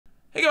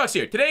Hey guys,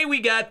 here. Today we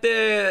got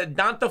the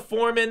D'onta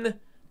Foreman,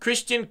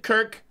 Christian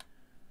Kirk.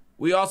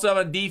 We also have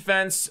on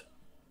defense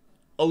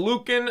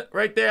Alukin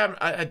right there.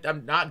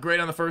 I'm not great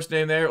on the first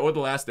name there, or the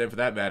last name for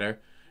that matter.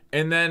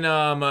 And then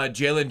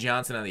Jalen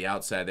Johnson on the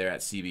outside there at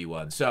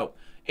CB1. So,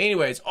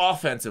 anyways,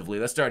 offensively,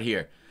 let's start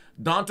here.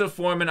 D'onta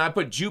Foreman, I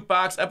put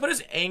Jukebox. I put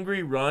his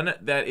Angry Run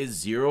that is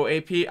 0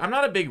 AP. I'm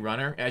not a big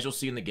runner, as you'll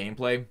see in the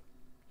gameplay.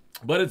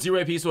 But it's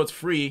 0 AP, so it's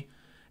free.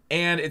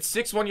 And it's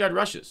 6 1-yard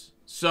rushes.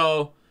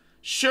 So,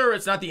 sure,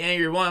 it's not the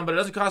Angry One, but it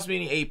doesn't cost me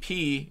any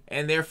AP,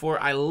 and therefore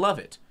I love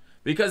it.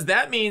 Because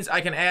that means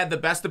I can add the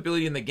best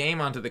ability in the game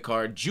onto the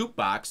card,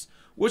 Jukebox,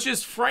 which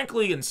is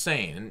frankly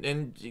insane.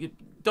 And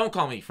don't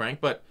call me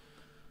Frank, but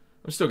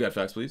I'm still got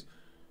facts, please.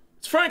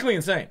 It's frankly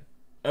insane.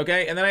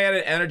 Okay, and then I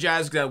added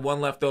Energize because I had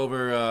one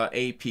leftover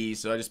AP,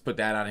 so I just put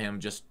that on him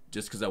just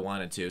because I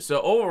wanted to. So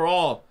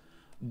overall,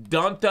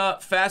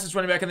 D'onta, fastest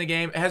running back in the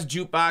game, has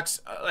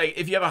Jukebox. Like,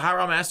 if you have a High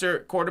Round Master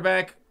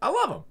quarterback, I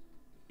love him.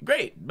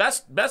 Great.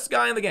 Best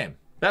guy in the game.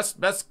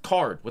 Best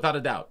card, without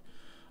a doubt.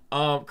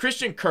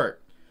 Christian Kirk.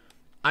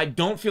 I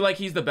don't feel like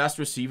he's the best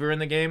receiver in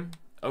the game.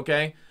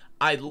 Okay?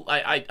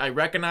 I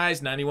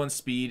recognize 91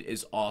 speed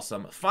is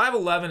awesome.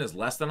 5'11 is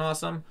less than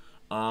awesome.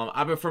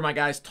 I prefer my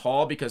guys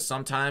tall because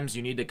sometimes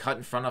you need to cut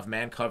in front of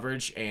man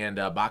coverage and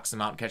box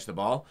them out and catch the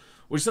ball.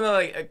 Which is something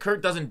like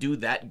Kirk doesn't do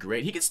that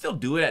great. He can still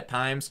do it at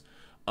times.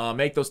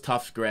 Make those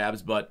tough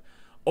grabs. But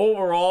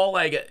overall,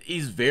 like,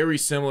 he's very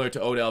similar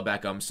to Odell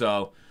Beckham.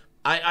 So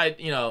I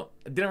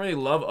didn't really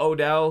love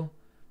Odell.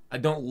 I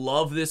don't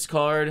love this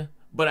card,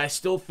 but I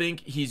still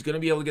think he's going to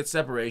be able to get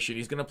separation.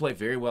 He's going to play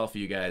very well for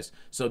you guys.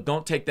 So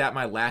don't take that,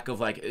 my lack of,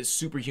 like,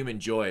 superhuman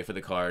joy for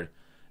the card,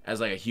 as,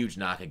 like, a huge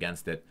knock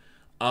against it.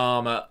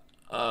 Okay,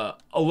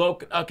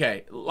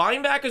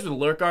 linebackers with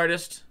Lurk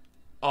Artist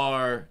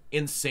are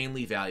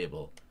insanely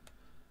valuable.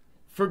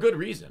 For good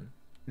reason.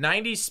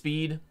 90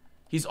 speed.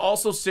 He's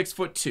also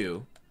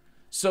 6'2".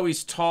 So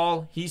he's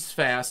tall, he's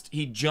fast,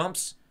 he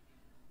jumps.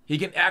 He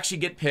can actually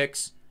get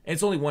picks, and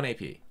it's only 1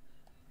 AP.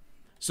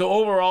 So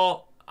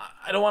overall,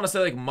 I don't want to say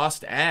like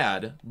must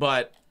add,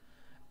 but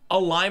a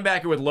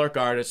linebacker with Lurk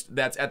Artist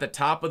that's at the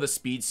top of the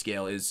speed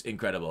scale is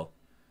incredible.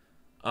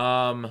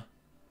 And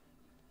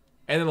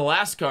then the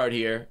last card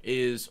here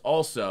is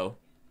also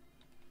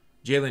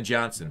Jalen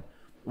Johnson.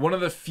 One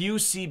of the few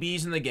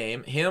CBs in the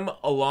game, him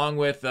along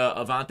with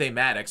Avante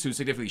Maddox, who's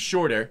significantly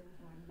shorter,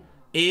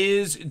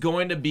 is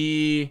going to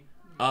be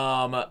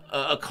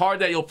a card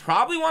that you'll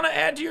probably want to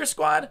add to your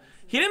squad.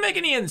 He didn't make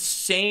any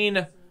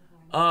insane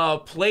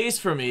plays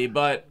for me,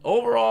 but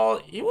overall,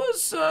 he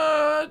was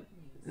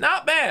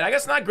not bad. I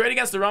guess not great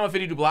against the run with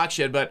 52 block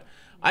shed, but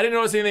I didn't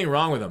notice anything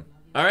wrong with him.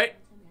 All right?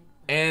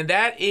 And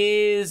that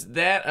is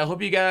that. I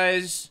hope you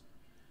guys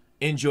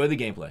enjoy the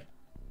gameplay.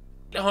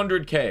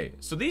 100K.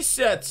 So these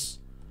sets,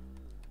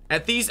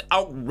 at these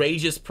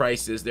outrageous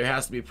prices, there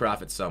has to be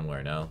profit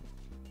somewhere, no?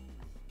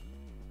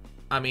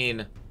 I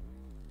mean,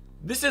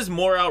 this is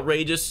more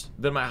outrageous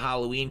than my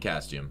Halloween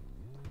costume.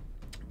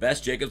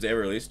 Best Jacobs they ever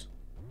released.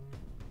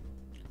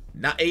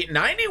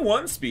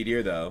 91 speed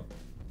here, though.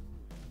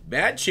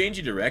 Bad change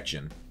of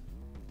direction.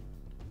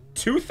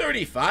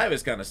 235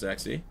 is kind of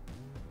sexy.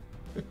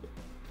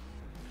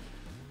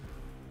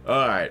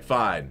 Alright,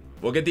 fine.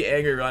 We'll get the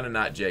Angry Run and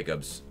not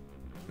Jacobs.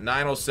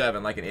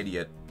 907 like an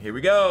idiot. Here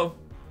we go.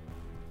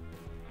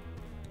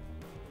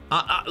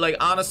 Like,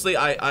 honestly,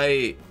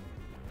 I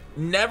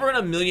never in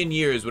a million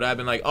years would I have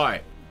been like,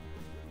 alright,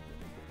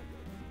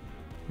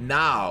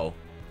 now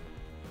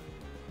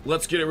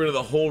let's get rid of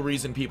the whole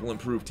reason people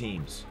improve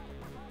teams.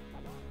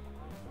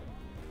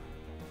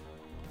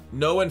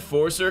 No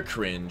Enforcer,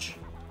 cringe.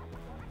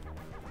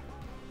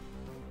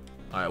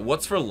 Alright,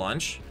 what's for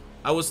lunch?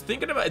 I was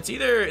thinking about it's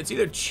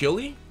either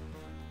chili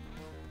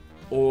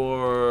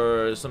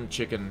or some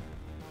chicken.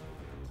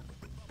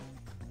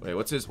 Wait,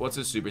 what's his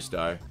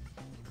superstar?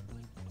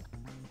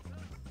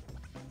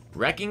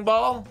 Wrecking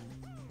Ball?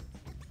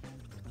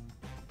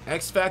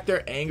 X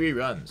Factor, Angry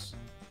Runs.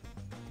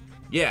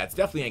 Yeah, it's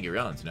definitely Angry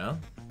Runs, no?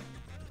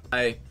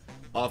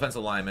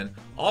 Offensive lineman.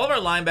 All of our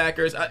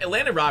linebackers,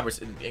 Landon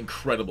Roberts,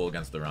 incredible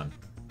against the run.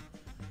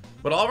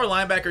 But all of our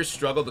linebackers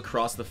struggled to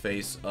cross the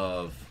face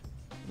of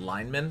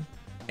linemen.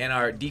 And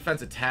our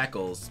defensive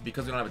tackles,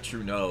 because we don't have a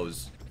true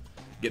nose,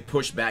 get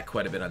pushed back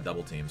quite a bit on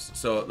double teams.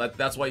 So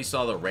that's why you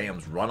saw the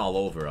Rams run all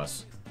over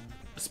us,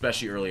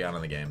 especially early on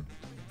in the game.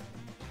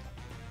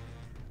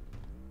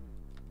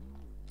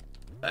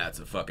 That's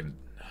a fucking...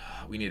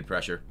 We needed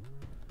pressure.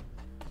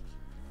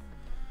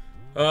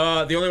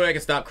 The only way I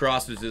can stop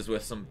crosses is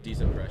with some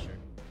decent pressure.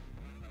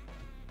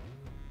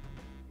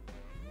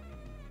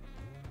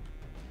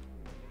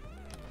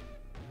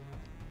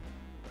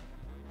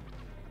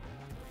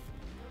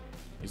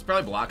 He's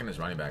probably blocking his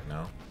running back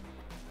now.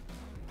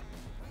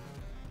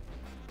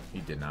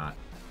 He did not.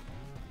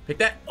 Pick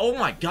that. Oh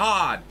my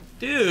god.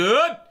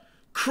 Dude.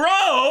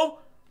 Crow.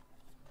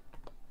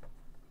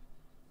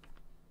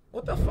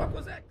 What the fuck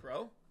was that,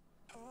 Crow?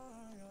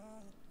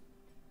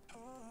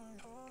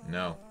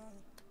 No.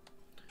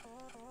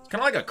 It's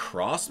kind of like a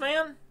cross,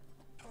 man.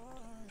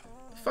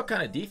 fuck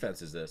kind of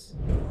defense is this?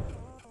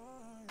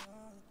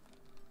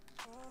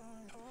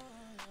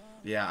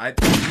 Yeah,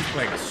 he's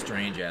playing a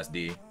strange ass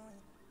D.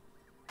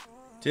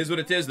 Tis what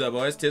it is, though,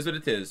 boys. Tis what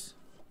it is.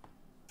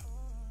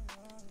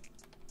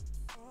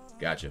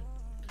 Gotcha.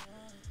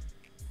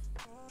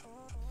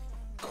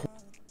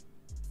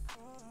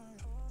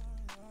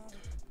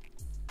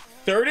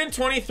 3rd and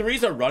 23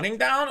 is a running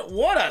down?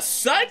 What a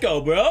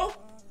psycho, bro!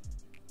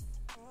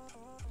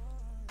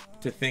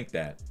 To think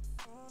that.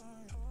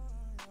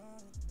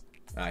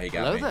 Ah, he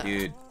got me,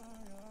 dude.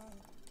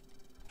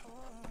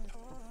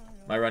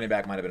 My running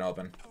back might have been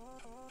open.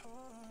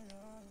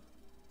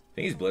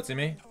 Think he's blitzing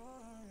me?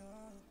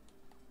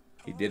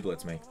 He did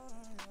blitz me.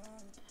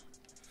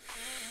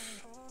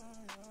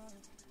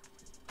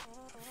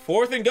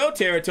 4th and go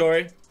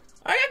territory.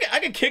 I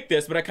can kick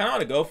this, but I kind of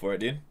want to go for it,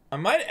 dude. I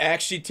might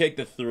actually take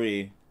the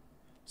 3,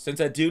 since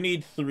I do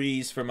need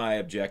 3s for my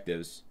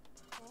objectives.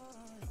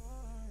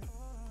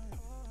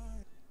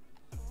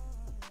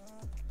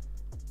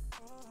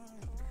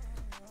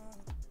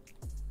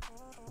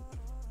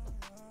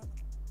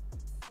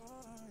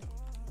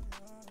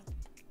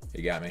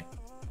 He got me.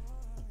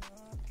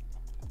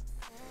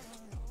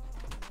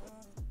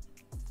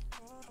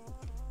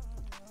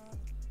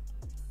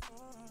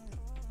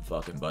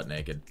 Fucking butt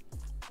naked.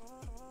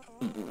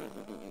 Do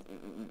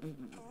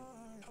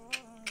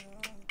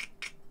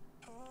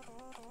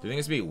you think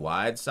it's gonna be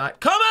wide side?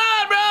 Come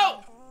on,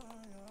 bro!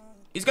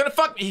 He's gonna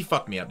fuck me. He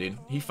fucked me up, dude.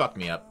 He fucked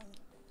me up.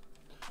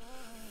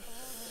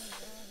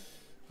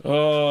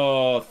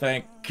 Oh,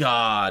 thank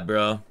God,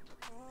 bro.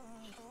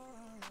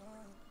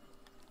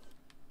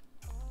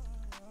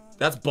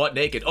 That's butt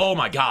naked. Oh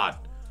my God.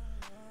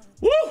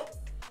 Woo!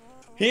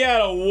 He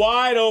had a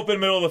wide open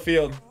middle of the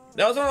field.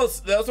 That was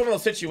one of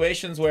those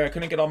situations where I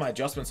couldn't get all my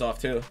adjustments off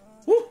too.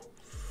 Woo!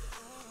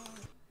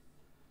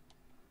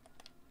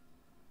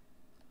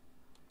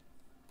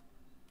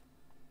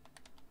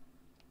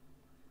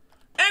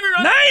 Angry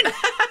Run! 9!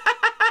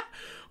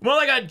 More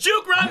like a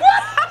juke run.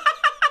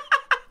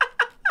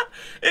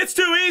 It's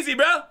too easy,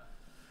 bro.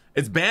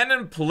 It's banned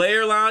in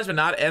player lounge, but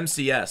not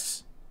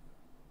MCS.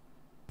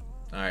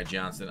 All right,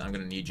 Johnson, I'm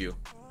gonna need you.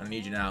 I'm gonna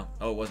need you now.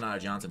 Oh, it was not a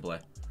Johnson play.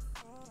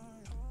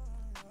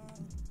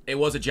 It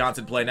was a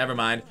Johnson play. Never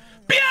mind.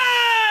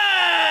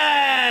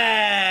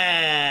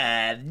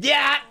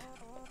 Yeah.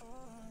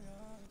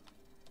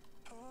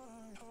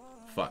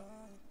 Fuck.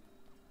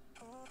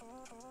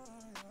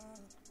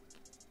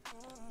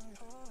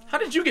 How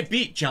did you get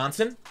beat,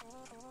 Johnson?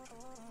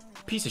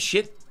 Piece of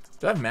shit.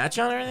 Do I have a match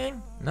on or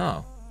anything?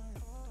 No.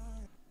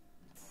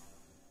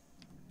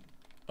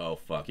 Oh,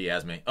 fuck. He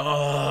has me.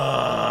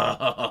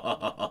 Oh.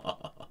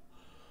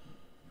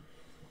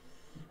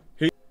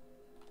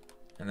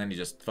 And then he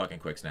just fucking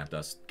quick snapped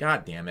us.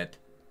 God damn it.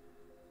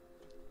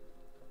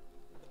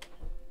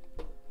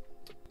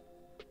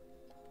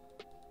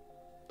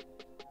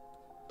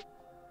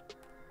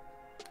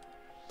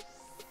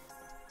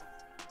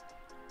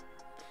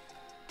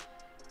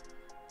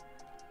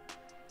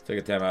 Take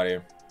a time out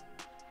here.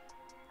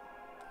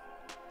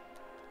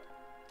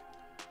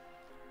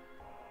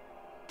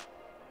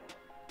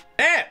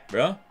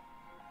 Bro.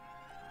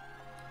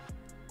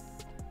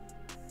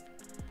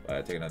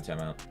 Alright, take another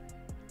timeout.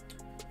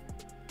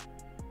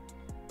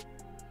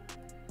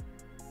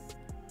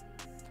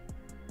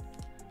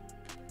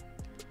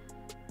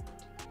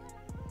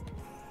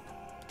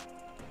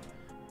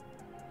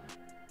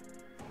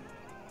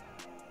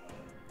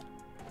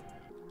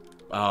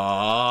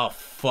 Oh,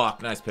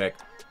 fuck. Nice pick.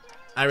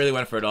 I really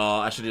went for it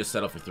all. I should just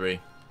settle for 3.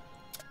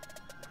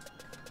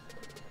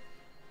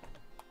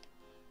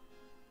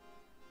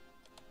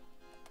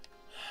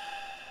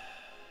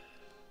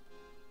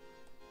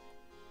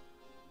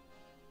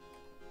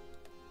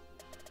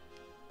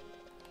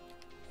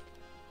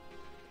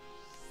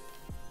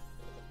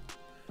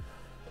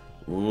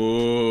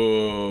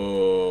 Ooh.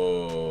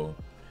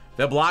 If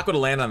that block would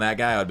have landed on that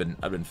guy, I'd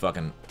been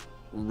fucking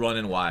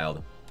running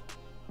wild.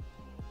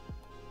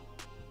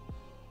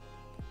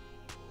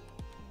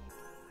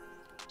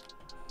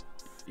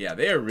 Yeah,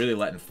 they are really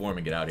letting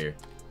Foreman get out here.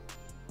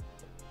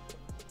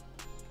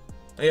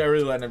 They are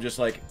really letting him just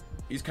like,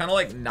 he's kind of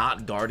like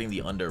not guarding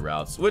the under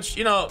routes, which,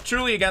 you know,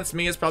 truly against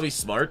me is probably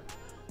smart,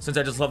 since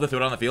I just love to throw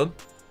it on the field.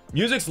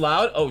 Music's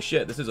loud. Oh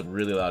shit, this is a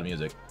really loud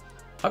music.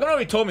 How come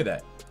nobody told me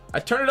that? I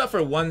turned it up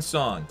for 1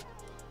 song.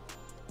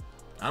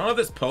 I don't know if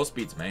this post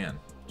beats man.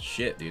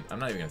 Shit, dude. I'm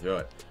not even gonna throw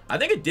it. I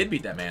think it did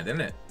beat that man,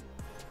 didn't it?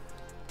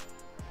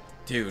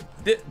 Dude,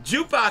 the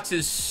jukebox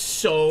is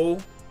so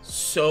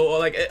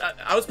like,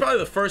 I was probably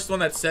the first one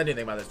that said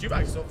anything about this.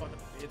 Jukebox is so fucking,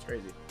 it's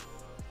crazy.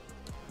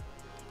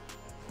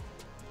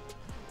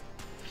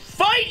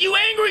 Fight, you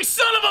angry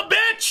son of a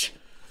bitch!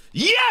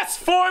 Yes,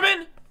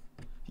 Foreman!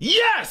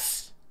 Yes!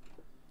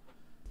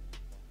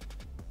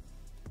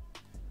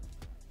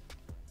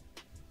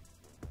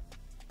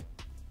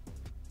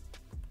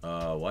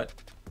 What?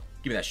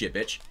 Give me that shit,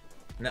 bitch.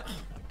 No. Oh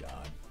my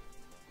God.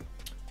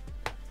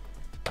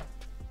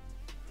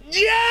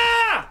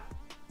 Yeah!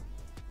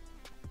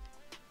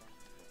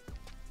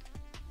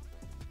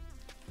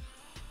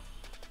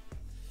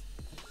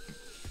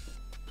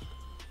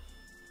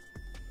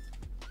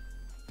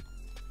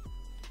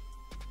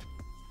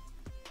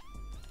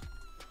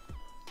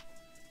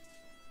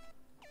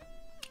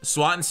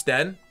 SWAT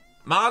instead.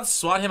 Mods,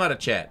 SWAT him out of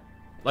chat.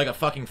 Like a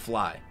fucking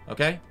fly,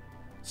 okay?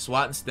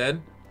 SWAT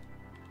instead.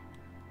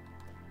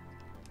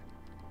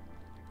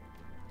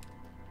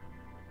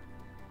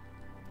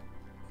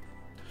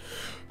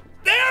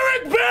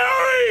 Eric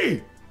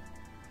Berry!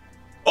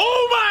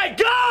 Oh my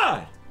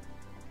god!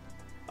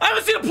 I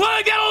haven't seen a play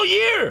like that all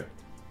year!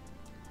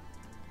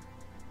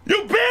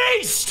 You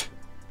beast!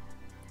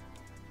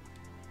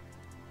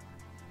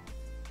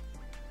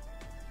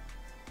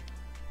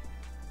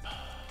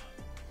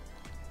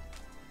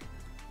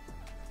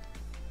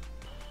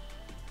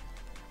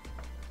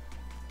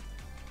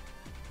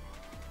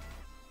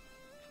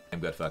 I'm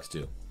good, Fox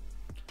too.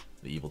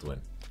 The evil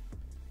twin.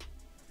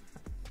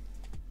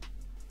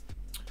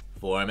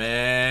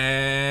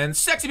 Foreman,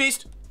 sexy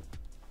beast.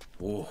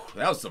 Ooh,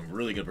 that was some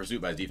really good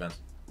pursuit by his defense.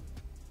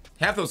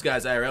 Half those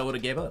guys IRL would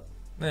have gave up.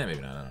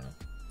 Maybe not. I don't know.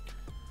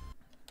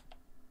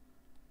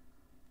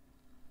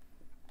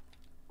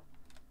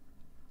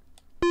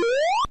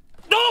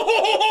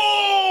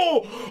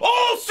 Oh!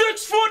 All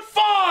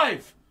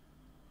 6'5",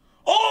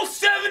 all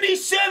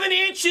 77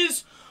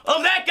 inches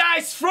of that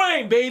guy's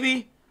frame,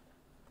 baby.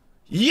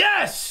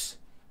 Yes!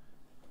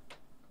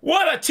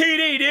 What a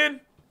TD, dude.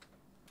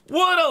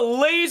 What a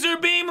laser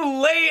beam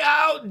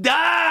layout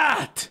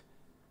dot!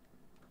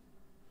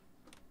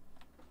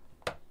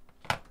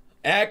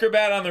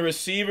 Acrobat on the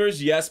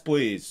receivers, yes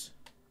please.